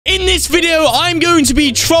this video, I'm going to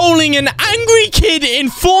be trolling an angry kid in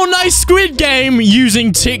Fortnite Squid Game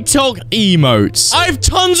using TikTok emotes. I have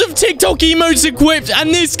tons of TikTok emotes equipped,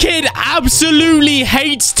 and this kid absolutely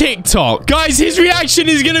hates TikTok. Guys, his reaction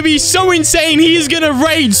is going to be so insane. He is going to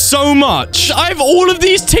rage so much. I have all of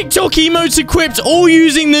these TikTok emotes equipped, all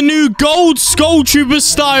using the new gold Skull Trooper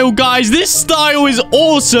style, guys. This style is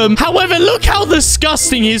awesome. However, look how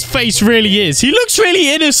disgusting his face really is. He looks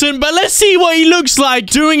really innocent, but let's see what he looks like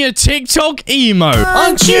doing a TikTok emote.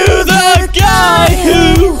 Aren't you the guy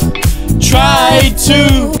who tried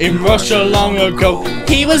to in Russia long ago?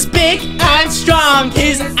 He was big and strong,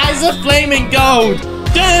 his eyes are flaming gold.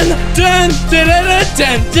 Dun dun dun dun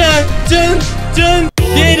dun dun dun dun.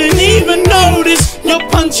 Didn't even notice your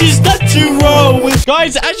punches that you roll with.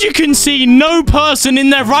 Guys, as you can see, no person in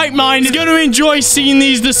their right mind is going to enjoy seeing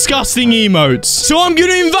these disgusting emotes. So I'm going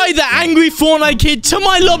to invite the angry Fortnite kid to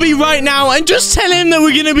my lobby right now and just tell him that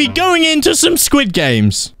we're going to be going into some Squid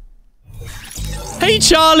Games. Hey,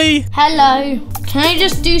 Charlie. Hello. Can I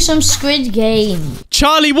just do some Squid Game?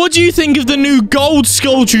 Charlie, what do you think of the new gold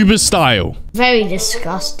Skull Trooper style? Very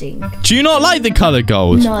disgusting. Do you not like the color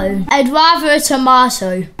gold? No. I'd rather a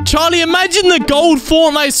tomato. Charlie, imagine the gold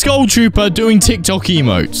Fortnite Skull Trooper doing TikTok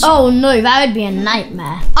emotes. Oh no, that would be a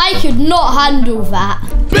nightmare. I could not handle that.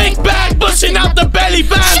 Big bag pushing out the belly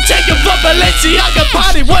band. Take it from Balenciaga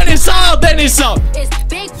party. When it's out, then it's up.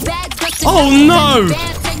 Oh no.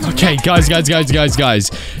 Okay, guys.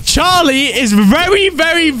 Charlie is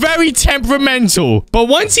very temperamental. But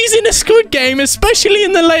once he's in a Squid Game, especially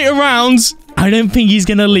in the later rounds, I don't think he's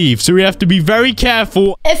gonna leave. So we have to be very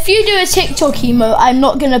careful. If you do a TikTok emote, I'm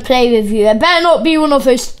not gonna play with you. It better not be one of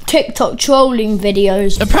those TikTok trolling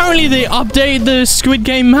videos. Apparently they updated the Squid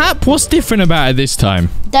Game map. What's different about it this time?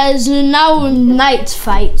 There's now a night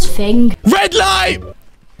fight thing. Red light!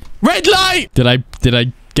 Red light! Did I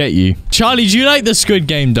get you? Charlie, do you like the Squid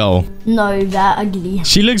Game doll? No, they're ugly.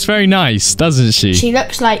 She looks very nice, doesn't she? She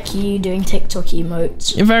looks like you doing TikTok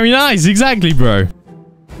emotes. Very nice, exactly, bro.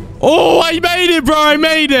 Oh, I made it, bro. I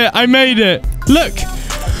made it. Look.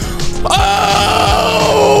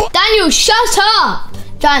 Oh! Daniel, shut up.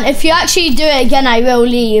 Dan, if you actually do it again, I will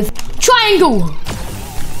leave. Triangle.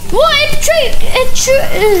 What?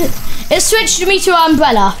 It switched me to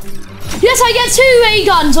umbrella. Yes, I get 2 ray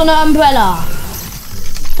guns on an umbrella.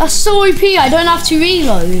 That's so OP, I don't have to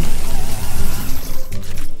reload.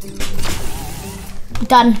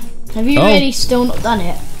 Dan, have you really still not done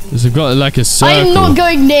it? Because I've got like a circle. I'm not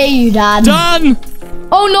going near you, Dan. Done!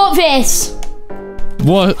 Oh, not this.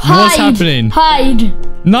 What's happening? Hide.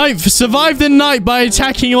 Survive the night by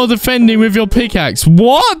attacking or defending with your pickaxe.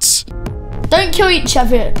 What? Don't kill each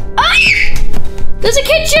other. Ah! There's a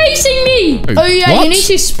kid chasing me! Oh yeah, what? You need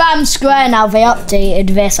to spam square now. They updated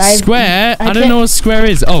this. Square? I don't know what square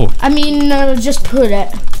is. Oh. I mean, just put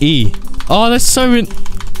it. E. Oh, that's so...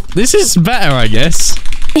 This is better, I guess.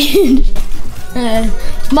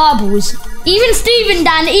 Marbles. Even Steven,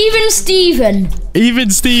 Dan. Even Steven.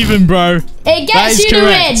 Even Steven, bro. It gets you to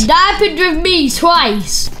win. That happened with me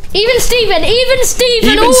twice. Even Steven. Even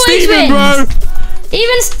Steven always Steven, wins. Bro.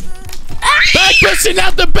 Even Back pushing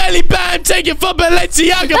out the belly band, take it for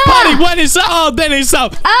Balenciaga party. When it's out, then it's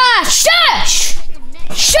up. Shush!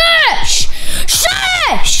 Shush!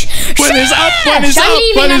 Shush! When it's up, when it's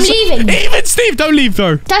I'm leaving. Even Steve, don't leave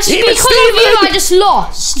though. That's because of you, I just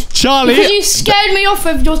lost. Charlie. Because you scared me off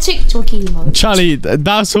with your TikTok emote. Charlie,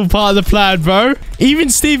 that's all part of the plan, bro. Even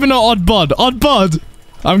Steven or Odd Bod? Odd Bod.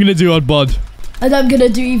 I'm going to do Odd Bod. And I'm going to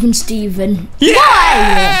do Even Steven.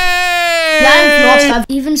 Yeah! Why?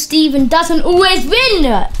 Even Steven doesn't always win.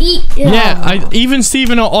 Yeah, Even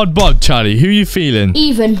Steven or Odd Bod, Charlie. Who are you feeling?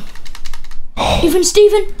 Even. Even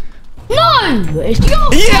Steven? No! It's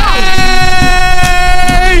your Yay!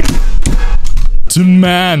 To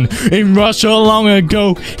man in Russia long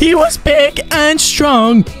ago, he was big and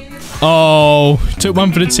strong. Oh, took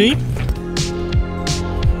one for the team.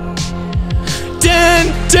 Dun,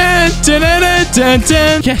 dun, dun, dun, dun,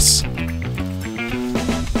 dun. Yes.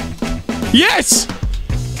 Yes!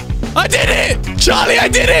 I did it! Charlie, I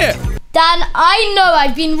did it! Dan, I know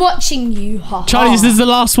I've been watching you. Charlie, is this the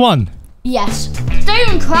last one? Yes. Don't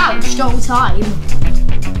even crouch the whole time.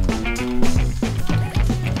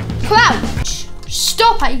 Crouch!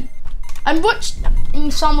 Stop! I'm watching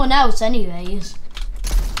someone else anyways.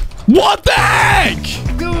 What the heck?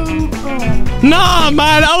 Nah,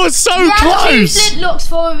 man, I was so close. Flint looks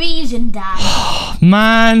for a reason, Dan.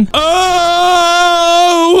 Man.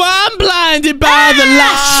 Oh, I'm blinded by the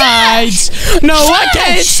lights. No, I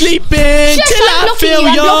can't sleep in till I feel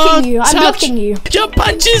your touch. I'm blocking you. Your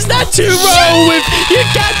punch is not to roll with. You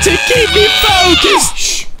got to keep me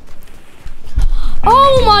focused.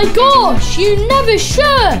 my gosh, you never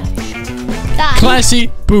should. Dan.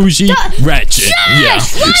 Classy, bougie, ratchet. Shush! Yeah.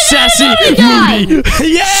 Sassy, moody.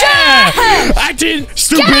 Yeah. Shush! Acting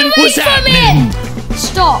stupid. Get away What's from happening? him.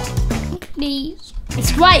 Stop, please.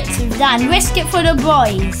 It's right, Dan. Risk it for the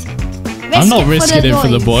boys. I'm not risking it for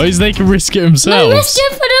the boys. They can risk it themselves. No, risk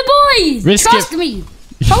it for the boys. Trust me.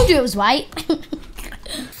 Told you it was right.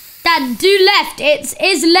 Dan, do left. It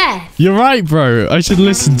is left. You're right, bro. I should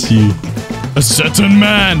listen to you. A certain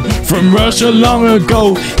man from Russia long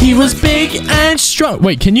ago. He was big and strong.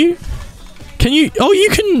 Wait, can you? Oh, you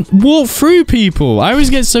can walk through people. I always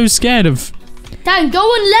get so scared of... Dan, go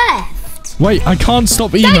on left. Wait, I can't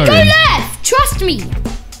stop emoting. Dan, go left. Trust me.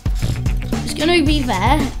 It's going to be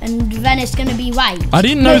there, and then it's going to be right. I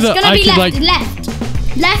didn't know that I could, like...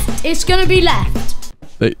 Left. It's going to be left.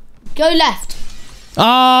 Wait. Go left.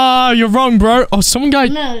 Ah, you're wrong, bro. Oh, someone got...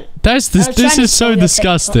 No. This is so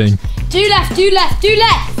disgusting. Do left.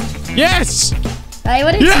 Yes! Right,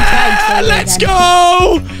 what did yeah, let's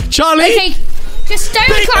go! Charlie! Okay, just don't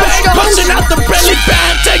crouch down. Busting out the belly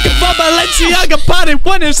band, take it from Balenciaga party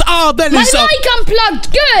when it's all, then My it's all. mic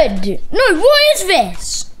unplugged, good! No, what is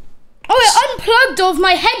this? Oh, it unplugged off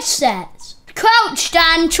my headset. Crouch,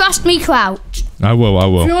 Dan, trust me, crouch. I will.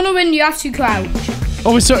 If you want to win, you have to crouch.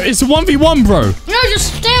 Oh, it's a 1v1, bro. No,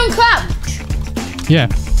 just stay on crouch. Yeah.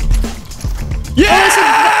 Yeah!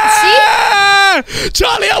 See?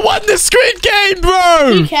 Charlie, I won the Squid Game,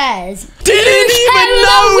 bro! Who cares? Didn't even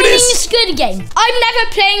know this! Squid Game. I'm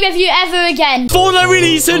never playing with you ever again. Fortnite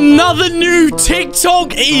released another new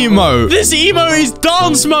TikTok emote. This emote is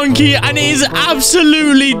Dance Monkey and it is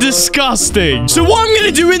absolutely disgusting. So what I'm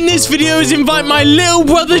going to do in this video is invite my little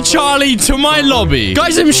brother Charlie to my lobby.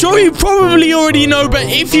 Guys, I'm sure you probably already know, but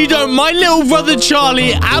if you don't, my little brother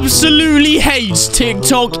Charlie absolutely hates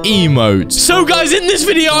TikTok emotes. So guys, in this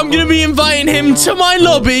video, I'm going to be inviting him to my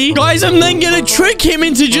lobby. Guys, I'm then going to trick him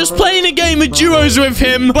into just playing a game of duos with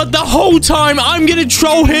him, but the whole time I'm gonna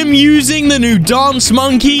troll him using the new Dance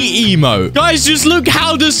Monkey emote. Guys, just look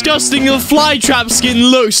how disgusting the Flytrap skin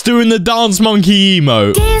looks doing the Dance Monkey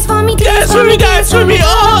emote. Dance for me, Dance for me, dance for me,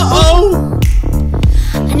 oh,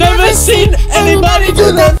 oh. Never seen anybody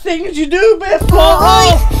do the things you do before.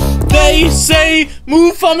 Oh. They say,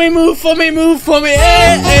 move for me, move for me, move for me, eh,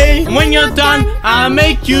 eh. And when you're done, I'll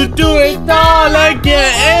make you do it all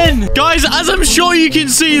again. Guys, as I'm sure you can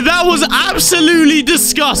see, that was absolutely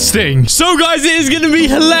disgusting. So, guys, it is going to be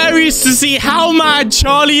hilarious to see how mad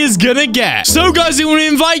Charlie is going to get. So, guys, I'm going to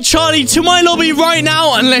invite Charlie to my lobby right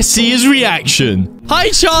now, and let's see his reaction. Hi,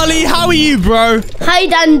 Charlie. How are you, bro? Hi,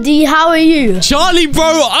 Dandy. How are you? Charlie,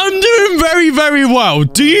 bro, I'm doing very, very well.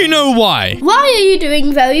 Do you know why? Why are you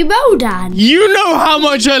doing very well, Dan? You know how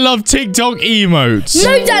much I love TikTok emotes.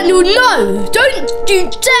 No, Daniel, no. Don't you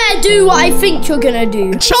dare do what I think you're gonna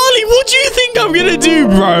do. Charlie, what do you think I'm gonna do,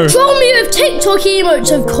 bro? Troll me with TikTok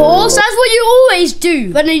emotes, of course. That's what you always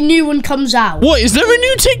do when a new one comes out. What, is there a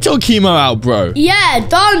new TikTok emote out, bro? Yeah,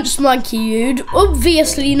 Dance Monkey, you'd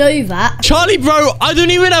obviously know that. Charlie, bro, I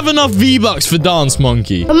don't even have enough V-Bucks for Dance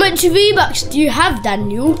Monkey. How much V-Bucks do you have,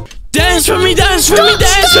 Daniel? Dance for me, dance for me,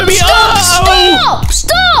 dance for me.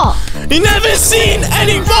 Stop! You never seen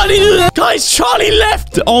anybody do that. Guys, Charlie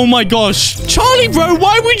left. Oh my gosh. Charlie, bro,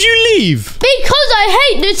 why would you leave? Because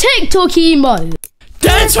I hate the TikTok emote.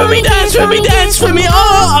 Dance for me, dance for me, dance for me.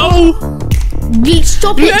 Oh, oh.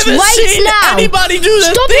 Stop it Never right seen now. anybody do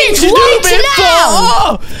the Stop things it you right do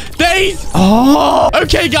before. now.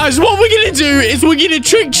 Okay, guys, what we're going to do is we're going to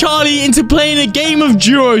trick Charlie into playing a game of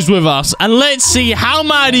duos with us. And let's see how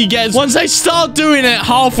mad he gets once I start doing it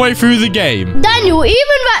halfway through the game. Daniel,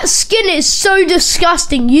 even that skin is so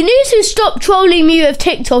disgusting. You need to stop trolling me with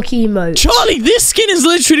TikTok emotes. Charlie, this skin is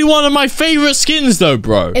literally one of my favorite skins, though,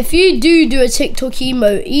 bro. If you do a TikTok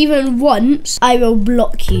emote even once, I will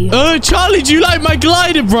block you. Charlie, do you like my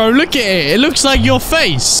glider, bro? Look at it. It looks like your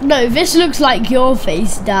face. No, this looks like your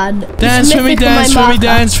face, Dan. Dance for me, dance for me,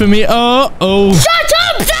 dance for me. Oh, oh. Shut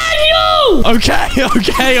up, Daniel!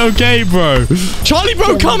 Okay, bro. Charlie,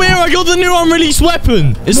 bro, come here. I got the new unreleased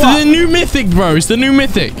weapon. It's the new mythic, bro. It's the new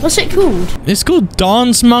mythic. What's it called? It's called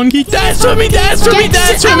Dance Monkey. Dance for me, dance for me,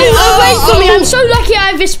 dance for me. Away from me. I'm so lucky I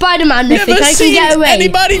have this Spider-Man mythic. I can get away.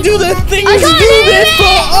 Anybody do the things I you can't do do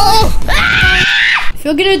before? Oh. If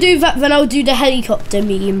you're gonna do that, then I'll do the helicopter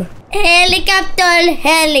meme. Helicopter.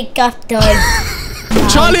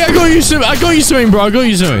 Charlie, I got you something, bro. I got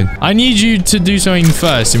you something. I need you to do something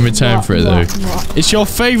first in return for it, though. What? It's your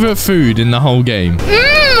favorite food in the whole game.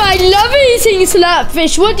 I love eating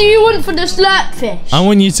slurpfish. What do you want for the slurpfish? I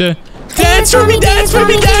want you to dance for me, dance for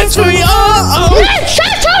me, dance for me. Oh, oh. No,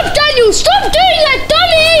 shut up, Daniel. Stop doing that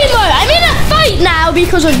dummy emote. I'm in a fight now because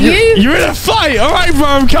because of you. You're in a fight. All right, bro.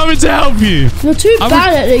 I'm coming to help you. You're too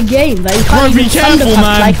bad at the game, but you can't Bro, be even careful, thunder pump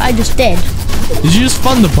man. like I just did. Did you just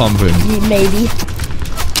thunder pump him? Maybe.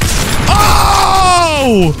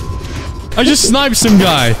 Oh! I just sniped some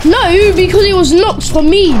guy. No, because it was knocked for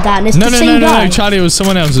me, Dan. It's the same guy. No, Charlie, it was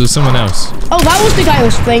someone else. It was someone else. Oh, that was the guy who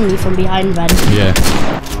was spraying me from behind, then. Yeah.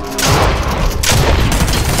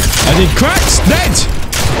 I did cracks. Dead.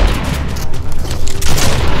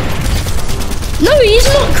 No, he's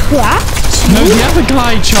not cracked. No, the other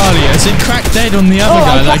guy, Charlie. I said crack dead on the other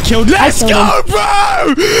guy that I killed. Let's go,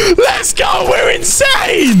 bro! Let's go! We're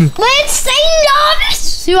insane! We're insane, guys!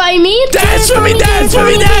 See what I mean? Dance for me, dance for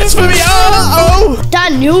me, dance for me! Oh!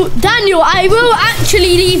 Daniel, I will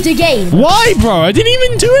actually leave the game. Why, bro? I didn't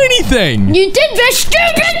even do anything. You did the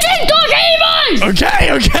stupid TikTok emotes!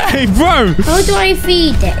 Okay, bro. How do I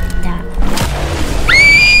feed it, Dan?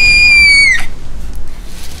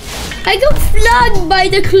 I got flagged by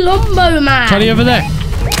the Colombo man. Charlie over there.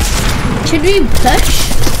 Should we push?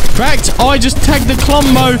 Cracked. Oh, I just tagged the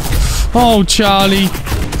Colombo. Oh, Charlie.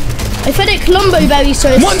 I fed it Colombo berry, so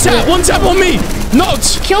it's... One tap on me. Not.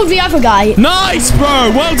 Killed the other guy. Nice,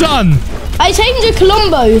 bro. Well done. I tamed a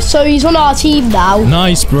Colombo, so he's on our team now.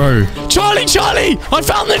 Nice, bro. Charlie. I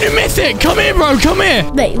found the new mythic. Come here, bro. Come here.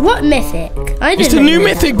 Wait, what mythic? I didn't It's the new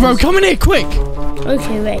mythic, bro. Come in here, quick.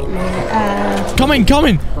 Okay, wait a minute. Come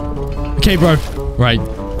in. Okay, bro. Right.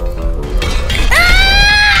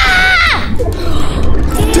 Ah!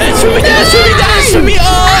 Dance for me. Oh!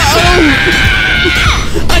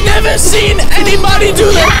 I never seen anybody do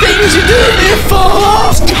the things you do before.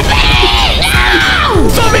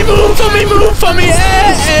 Move for me.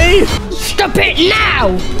 Hey. Stop it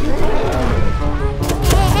now!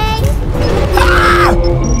 Ah!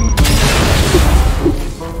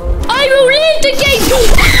 I will leave the game.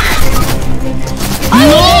 I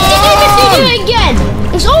will leave the game if you do it again.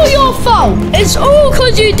 It's all your fault. It's all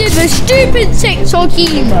because you did the stupid TikTok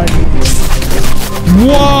emote.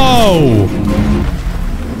 Whoa!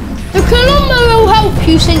 The Colombo will help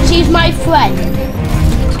you since he's my friend.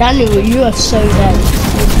 Daniel, you are so dead.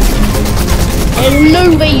 There's no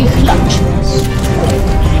way you clutch this.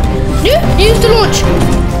 Use the launch.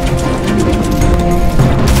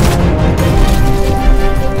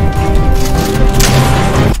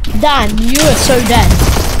 Dan, you are so dead.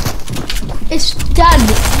 It's Dan.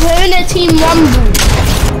 We're in a team rumble.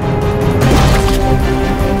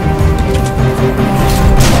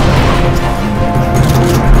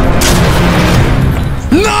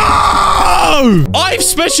 I have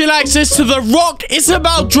special access to the rock. It's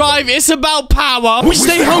about drive. It's about power. We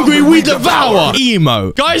stay hungry. We devour.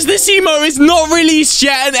 Emo. Guys, this emo is not released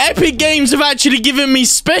yet, and Epic Games have actually given me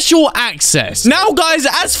special access. Now, guys,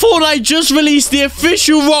 as Fortnite just released the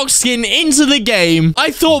official rock skin into the game,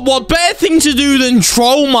 I thought what better thing to do than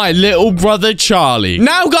troll my little brother Charlie.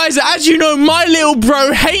 Now, guys, as you know, my little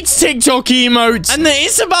bro hates TikTok emotes, and the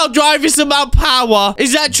it's about drive, it's about power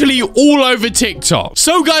is actually all over TikTok.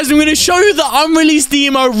 So, guys, I'm going to show you the unreleased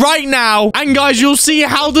emote right now, and guys, you'll see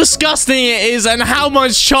how disgusting it is and how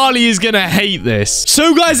much Charlie is gonna hate this.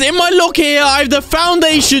 So, guys, in my look here, I have the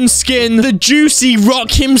foundation skin, the juicy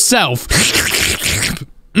rock himself.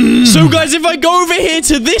 So, guys, if I go over here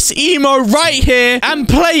to this emo right here and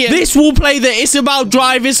play it, this will play the it's about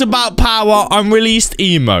drive, it's about power unreleased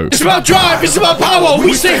emo. It's about drive, it's about power.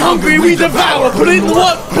 We stay hungry, we devour. Put in the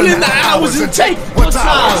work, put in the hours, and take what's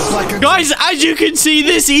ours. Guys, as you can see,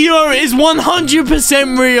 this emo is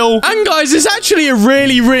 100% real. And, guys, it's actually a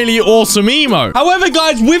really, really awesome emo. However,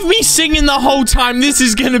 guys, with me singing the whole time, this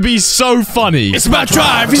is going to be so funny. It's about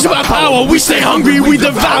drive, it's about power. We stay hungry, we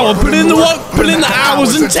devour. Put in the work, put in the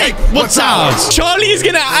hours, and take what's ours. Charlie is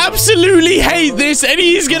gonna absolutely hate this, and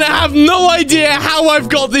he's gonna have no idea how I've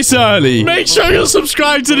got this early. Make sure you're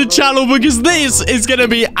subscribed to the channel because this is gonna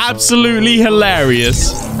be absolutely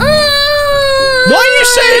hilarious. Why are you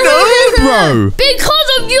saying bro? Because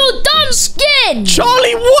of your dumb skin.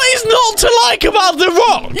 Charlie, what is not to like about The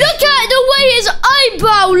Rock? Look at the way his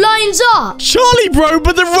eyebrow lines up. Charlie, bro,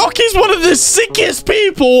 but The Rock is one of the sickest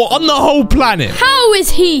people on the whole planet. How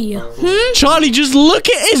is he? Charlie, just look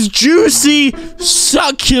at his juicy,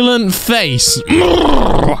 succulent face.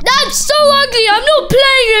 That's so ugly. I'm not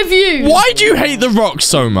playing with you. Why do you hate The Rock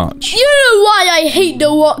so much? You know why I hate The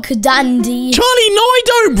Rock, Dandy. Charlie, no, I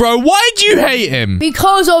don't, bro. Why do you hate him?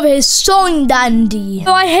 Because of his song, Dandy.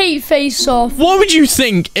 I hate Face Off. What would you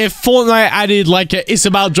think if Fortnite added like a it's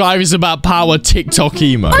about drive, it's about power TikTok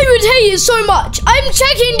emo? I would hate it so much. I'm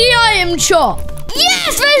checking the item shop.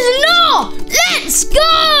 Yes, there's not. Let's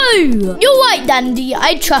go. You're right, Dandy.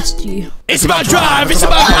 I trust you. It's about drive, it's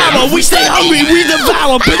about power. We stay hungry, we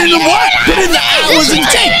devour. Put in the what? Put in the hours and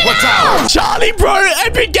take. Charlie, bro,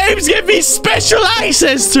 Epic Games give me special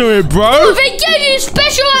access to it, bro. They gave you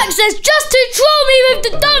special access just to troll me with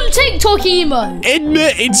the dumb TikTok emote.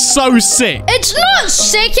 Admit it's so sick. It's not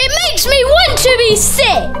sick. It makes me want to be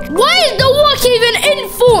sick. Why is The Rock even in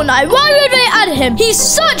Fortnite? Why would they add him? He's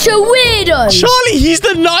such a weirdo. Charlie, he's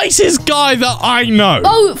the nicest guy that I know.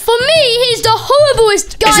 Oh, for me, he's the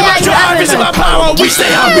horriblest guy I've ever it's about power. We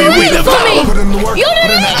stay hungry, we devour. You're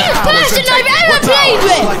the meanest person I've ever played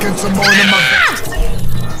with.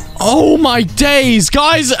 Oh my days,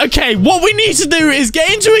 guys. Okay, what we need to do is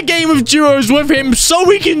get into a game of duos with him so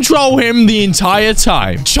we can troll him the entire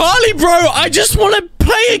time. Charlie, bro, I just want to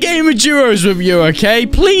play a game of duos with you, okay?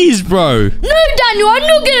 Please, bro. No, Daniel, I'm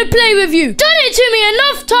not going to play with you. Done it to me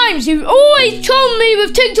enough times. You always troll me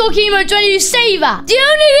with TikTok emotes when you say that. The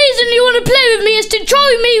only reason you want to play with me is to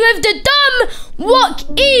troll me with the dumb rock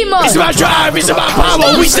emote. It's about drive, it's about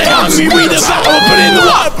power. We stay hungry, we devour. Put in the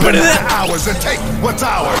what? Put in the hours and take what's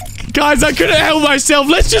ours. Guys, I couldn't help myself.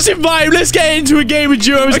 Let's just invite him. Let's get into a game of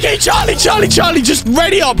duos. Okay, Charlie, just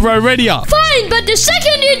ready up, bro. Ready up. Fine, but the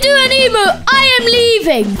second you do an emote, I am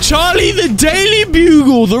leaving. Charlie, the Daily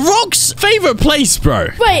Bugle, The Rock's favorite place,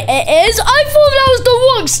 bro. Wait, it is? I thought that was The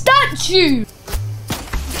Rock statue.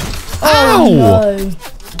 Ow! Oh,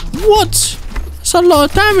 no. What? That's a lot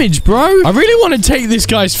of damage, bro. I really want to take this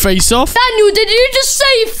guy's face off. Daniel, did you just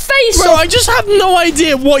say face Bro, off? I just have no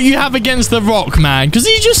idea what you have against The Rock, man, because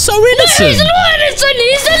he's just so innocent. No, he's not innocent.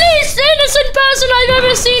 He's the least innocent person I've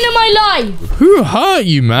ever seen in my life. Who hurt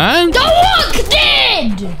you, man? The Rock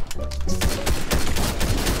did!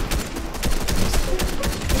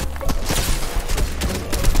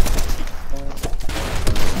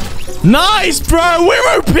 Nice, bro.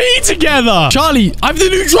 We're OP together. Charlie, I have the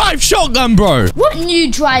new drive shotgun, bro. What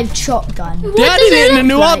new drive shotgun? They added it in a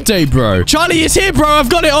new update, bro. Charlie, it's here, bro. I've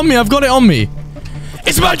got it on me.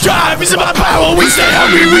 It's about drive. It's about power. We stay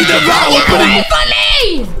hungry. We devour. Wait for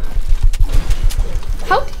me!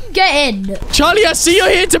 How can you get in? Charlie, I see you're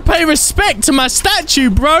here to pay respect to my statue,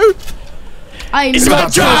 bro. It's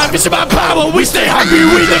about drive. It's about power. We stay hungry.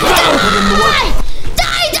 We devour.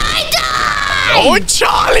 Oh,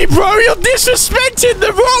 Charlie, bro, you're disrespecting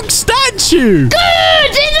The Rock statue. Good,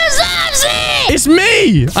 he deserves it. It's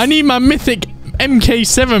me. I need my mythic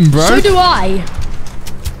MK7, bro. So do I.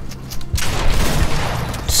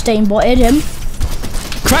 Stain botted him.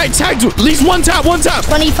 Crack tagged. At least one tap.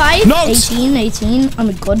 25. Knocked. 18. Oh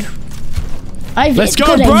my god. Let's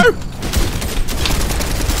go, bro.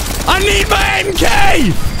 I need my MK.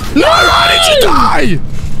 No, how did you die?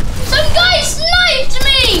 Some guy sniped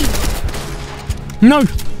me. No.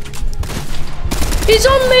 He's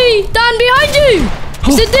on me. Dan, behind you.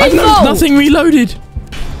 It's a default. Nothing reloaded.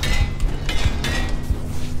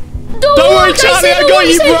 Don't worry, Charlie. I got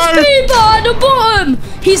you, bro. At the bottom.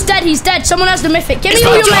 He's dead. Someone has the mythic. Give me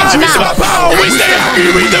all your meds now. It's about power. We stay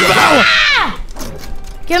hungry. We devour.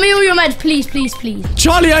 Give me all your meds, please.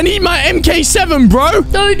 Charlie, I need my MK7, bro.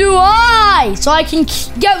 So do I. So I can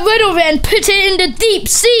get rid of it and put it in the deep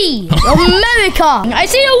sea of America. I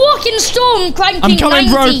see a walking storm cranking I'm coming,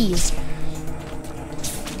 90s.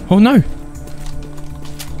 Bro. Oh, no.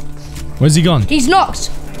 Where's he gone? He's knocked.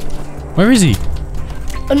 Where is he?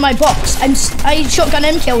 On my box. I shotgun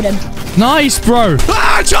him, killed him. Nice, bro.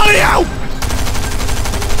 Ah, Charlie, help!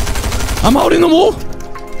 I'm holding the wall.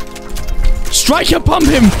 Striker, pump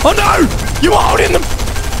him. Oh, no. You are holding them.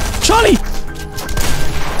 Charlie.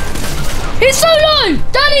 He's so low.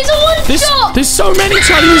 Danny's a one-shot. There's so many,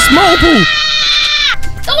 Charlie. There's multiple.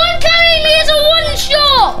 The one carrying me is a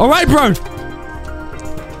one-shot. All right, bro.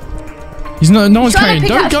 No one's carrying.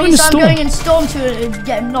 Don't go in the storm. I'm going in storm to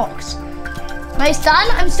get him knocked. Nice, Dan.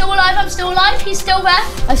 I'm still alive. He's still there.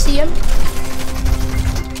 I see him.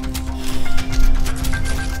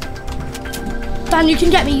 Dan, you can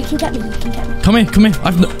get me. Come here.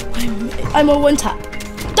 I'm a one tap.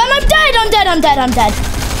 Dan, I'm dead.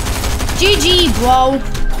 GG, bro.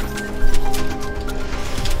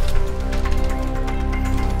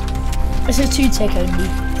 This is 2 tick only.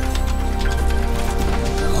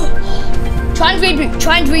 Try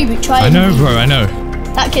and reboot. I know, bro. I know.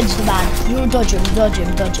 That kid's the man. You'll dodge him.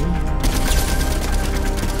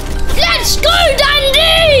 Let's go,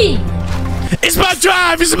 Dandy! It's about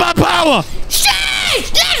drive. It's about power.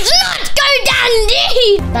 Shit! Let's not go,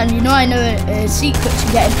 Dandy! Dan, you know I know a secret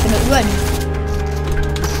to get infinite run.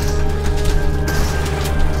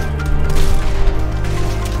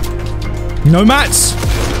 No mats.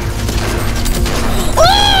 Oh,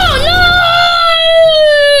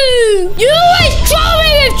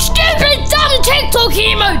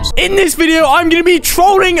 emotes. In this video, I'm going to be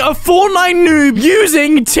trolling a Fortnite noob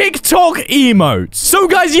using TikTok emotes. So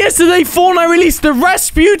guys, yesterday Fortnite released the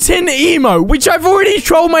Rasputin emote, which I've already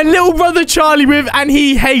trolled my little brother Charlie with, and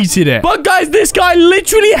he hated it. But guys, this guy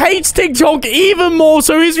literally hates TikTok even more,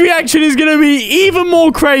 so his reaction is going to be even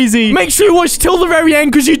more crazy. Make sure you watch till the very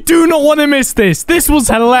end, because you do not want to miss this. This was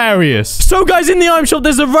hilarious. So guys, in the item shop,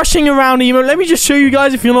 there's a rushing around emote. Let me just show you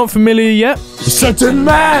guys if you're not familiar yet. A certain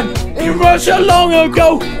man in Russia long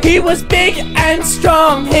ago, he was big and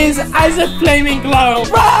strong, his eyes a flaming glow.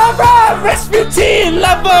 Rah, rah, Rasputin,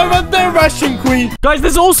 lover of the Russian queen. Guys,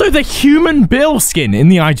 there's also the human Bill skin in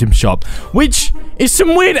the item shop, which is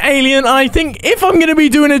some weird alien. I think if I'm going to be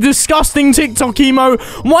doing a disgusting TikTok emo,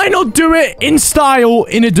 why not do it in style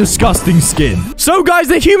in a disgusting skin? So guys,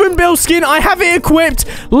 the human Bill skin, I have it equipped.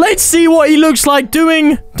 Let's see what he looks like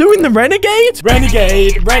doing the renegade?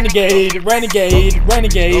 Renegade, renegade, renegade,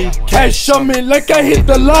 renegade. Cash on me like I hit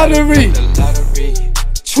the lottery.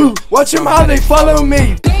 True, watch them how they follow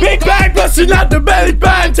me. Big bang busting out the belly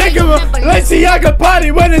band. Take him up. Let's see, I can party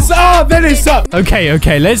when it's on, then it's up.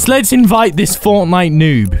 Okay, let's invite this Fortnite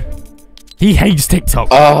noob. He hates TikTok.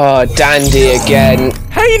 Oh, Dandy again.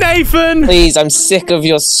 Hey, Nathan. Please, I'm sick of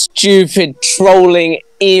your stupid trolling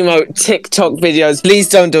emote TikTok videos. Please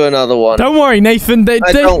don't do another one. Don't worry, Nathan.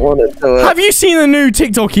 I don't want to do it. Have you seen the new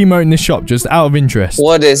TikTok emote in the shop, just out of interest?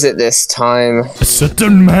 What is it this time? A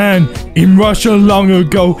certain man in Russia long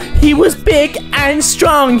ago, he was big and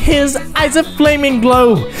strong, his eyes a flaming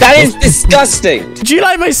glow. That is disgusting. Do you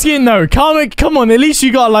like my skin though? Come on, at least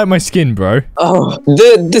you gotta like my skin, bro. Oh,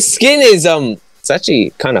 the skin is it's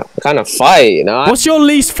actually kind of fire, you know. What's your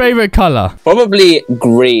least favorite color? Probably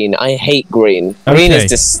green. I hate green. Green Okay.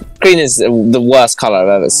 is the worst color I've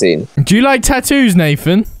ever seen. Do you like tattoos,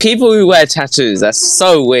 Nathan? People who wear tattoos, that's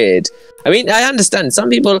so weird. I mean, I understand some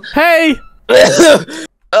people. Hey!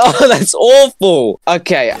 Oh, that's awful.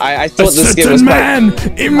 Okay, I thought the skin was man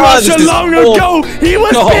in Russia long ago. He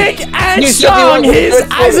was No. big and You said strong. you His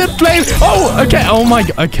wanted eyes are flame. Oh, okay. Oh my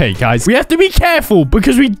god. Okay, guys, we have to be careful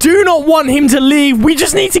because we do not want him to leave. We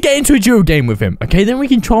just need to get into a duo game with him. Okay, then we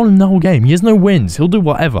can troll him the whole game. He has no wins. He'll do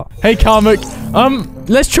whatever. Hey, Karmic.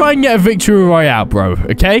 Let's try and get a victory royale, bro.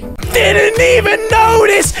 Okay? Didn't even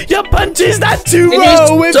notice your punches that too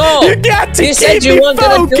low with. You got to You said keep you me weren't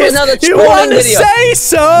gonna do focused. another You trolling want to video. say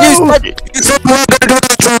so? You said we were going to do a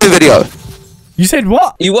trolling video. You said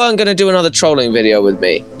what? You weren't going to do another trolling video with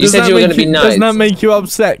me. You Does said that you were make going to be nice. Doesn't that make you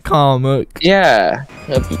upset, Karmic? Yeah.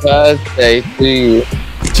 Happy birthday to you.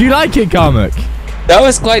 Do you like it, Karmic? That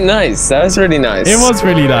was quite nice. That was really nice. It was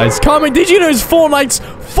really nice. Karmic, did you know it's Fortnite's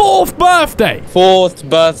 4th birthday? 4th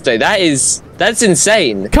birthday. That's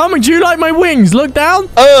insane. Karmic, do you like my wings? Look down.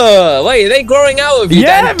 Wait, are they growing out of you?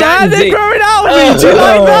 Yeah, man, they're growing out of me. Do you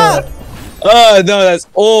like that? Oh, no, that's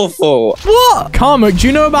awful. What? Karmic, do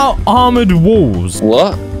you know about armored walls?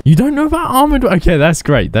 What? You don't know about armored? Okay, that's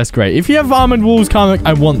great. That's great. If you have armored walls, Karmic,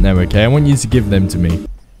 I want them, okay? I want you to give them to me.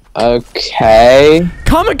 Okay.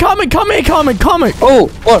 Karmic, come here, Karmic. Oh,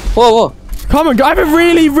 what? Karmic, I have a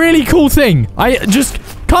really, really cool thing.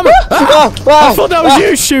 Karmic. I thought that was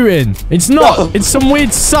you shooting. It's not. It's some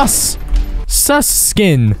weird sus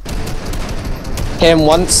skin. Hit him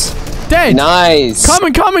once. Dead. Nice.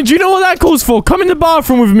 Karmic, do you know what that calls for? Come in the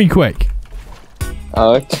bathroom with me, quick.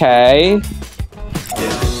 Okay.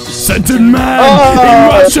 Certain man in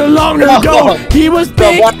Russia long ago, he was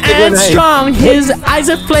big and strong, his eyes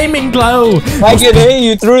a flaming glow. I can hear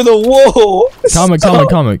you through the wall.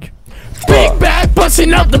 Karmic. Big bag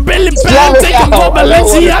busting up the belly band, Slow taking down. from I don't wanna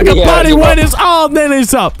Balenciaga be party here when it's on, then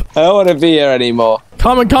it's up. I don't want to be here anymore.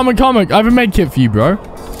 Karmic, I have a med kit for you, bro.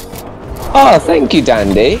 Oh, thank you,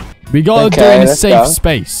 Dandy. We gotta do it in a safe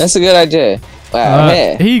space. That's a good idea. Wow,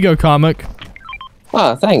 here. Here you go, Karmic.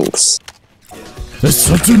 Oh, thanks. A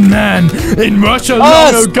certain man in Russia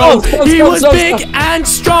long ago. He was big and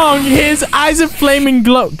strong. His eyes are flaming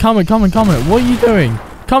glow. Karmic, what are you doing?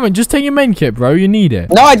 Karmic, just take your main kit, bro. You need it.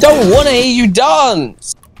 No, I don't want to hear you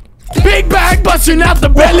dance. Big bag busting out the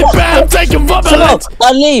belly band. Taking from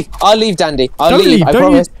I'll leave, Dandy. I'll leave. I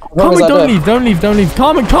promise. Karmic, don't leave.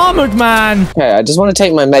 Karmic, man. Okay, I just want to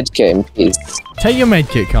take my med kit in peace. Take your med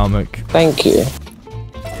kit, Karmic. Thank you.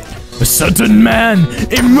 A certain man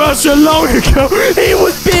in Russia long ago. He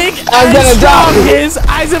was big I'm and gonna strong. die. His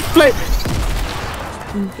eyes are flame.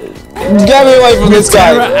 Get me away from this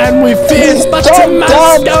guy. Terror and with fears, but Stop to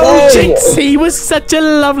Moscow, dancing. Jinx, he was such a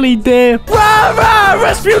lovely dear. Rah, rah,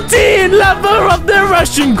 Rasputin, lover of the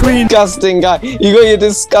Russian queen. Disgusting guy. You got your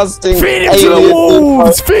disgusting. Feed him to the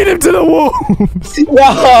wolves. Feed him to the wolves.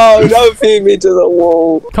 No, don't feed me to the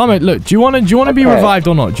wall. Comment, look, do you want to be revived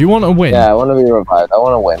or not? Do you want to win? Yeah, I want to be revived. I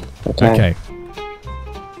want to win. Okay.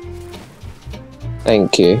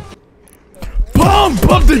 Thank you. Pump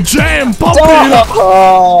up the jam, pump it up.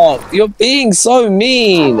 Oh, you're being so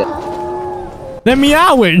mean. They're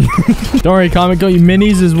meowing. Don't worry, Carmen, got you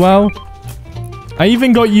minis as well. I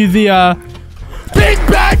even got you the big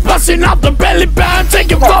bag busting up the belly band,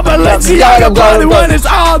 taking from Balenciaga party when it's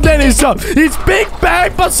on, then it's up. It's big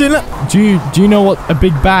bag busting up. Do you know what a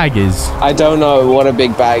big bag is? I don't know what a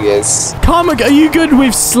big bag is. Carmen, are you good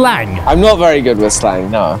with slang? I'm not very good with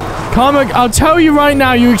slang, no. Carmen, I'll tell you right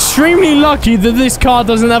now, you're extremely lucky that this car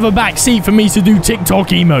doesn't have a back seat for me to do TikTok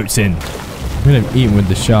emotes in. I'm gonna eat him with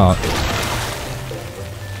the shark.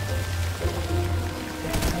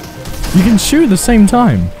 You can shoot at the same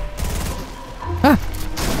time.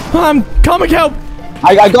 Carmen, help!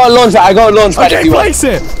 I got a launch pad. I got a launch pad. Okay, if you place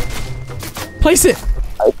it. Place it.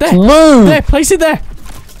 There. Move. There. Place it there.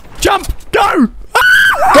 Jump. Go.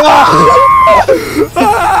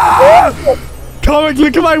 Carmen,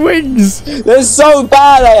 look at my wings. They're so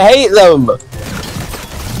bad. I hate them.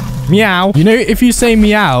 Meow. You know, if you say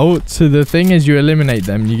meow to the thing as you eliminate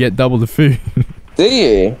them, you get double the food. Do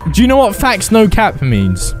you? Do you know what facts no cap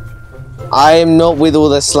means? I'm not with all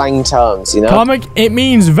the slang terms, you know? Comic, it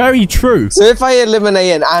means very true. So if I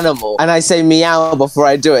eliminate an animal and I say meow before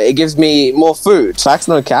I do it, it gives me more food. Facts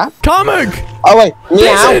no cap? Comic! Oh wait,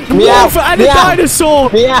 meow, Listen, meow, wolf and a meow, dinosaur!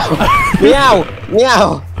 meow, meow,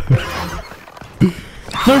 meow.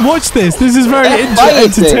 No, watch this. This is very They're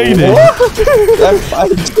entertaining. They're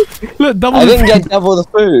fighting. Look, double I the didn't food. get double the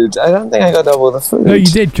food. I don't think I got double the food. No, you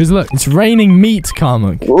did, because look, it's raining meat,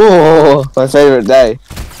 Comic. Ooh, my favorite day.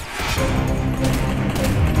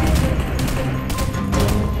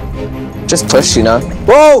 Just push, you know.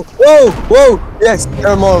 Whoa, whoa, whoa! Yes, there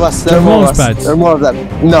are more of us. There are more of us. Pads. There are more of them.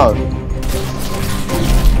 No.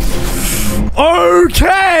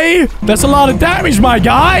 Okay! That's a lot of damage, my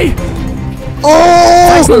guy!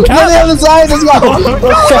 Oh! no On cap. the other side as well.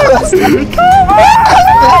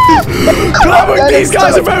 Comic, these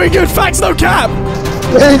guys are very good. Facts no cap!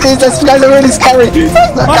 These guys are really scary.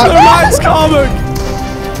 I'm the man's Comic!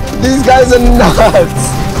 These guys are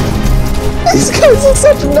nuts. These guys are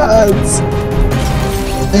such nuts.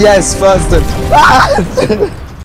 Yes, first.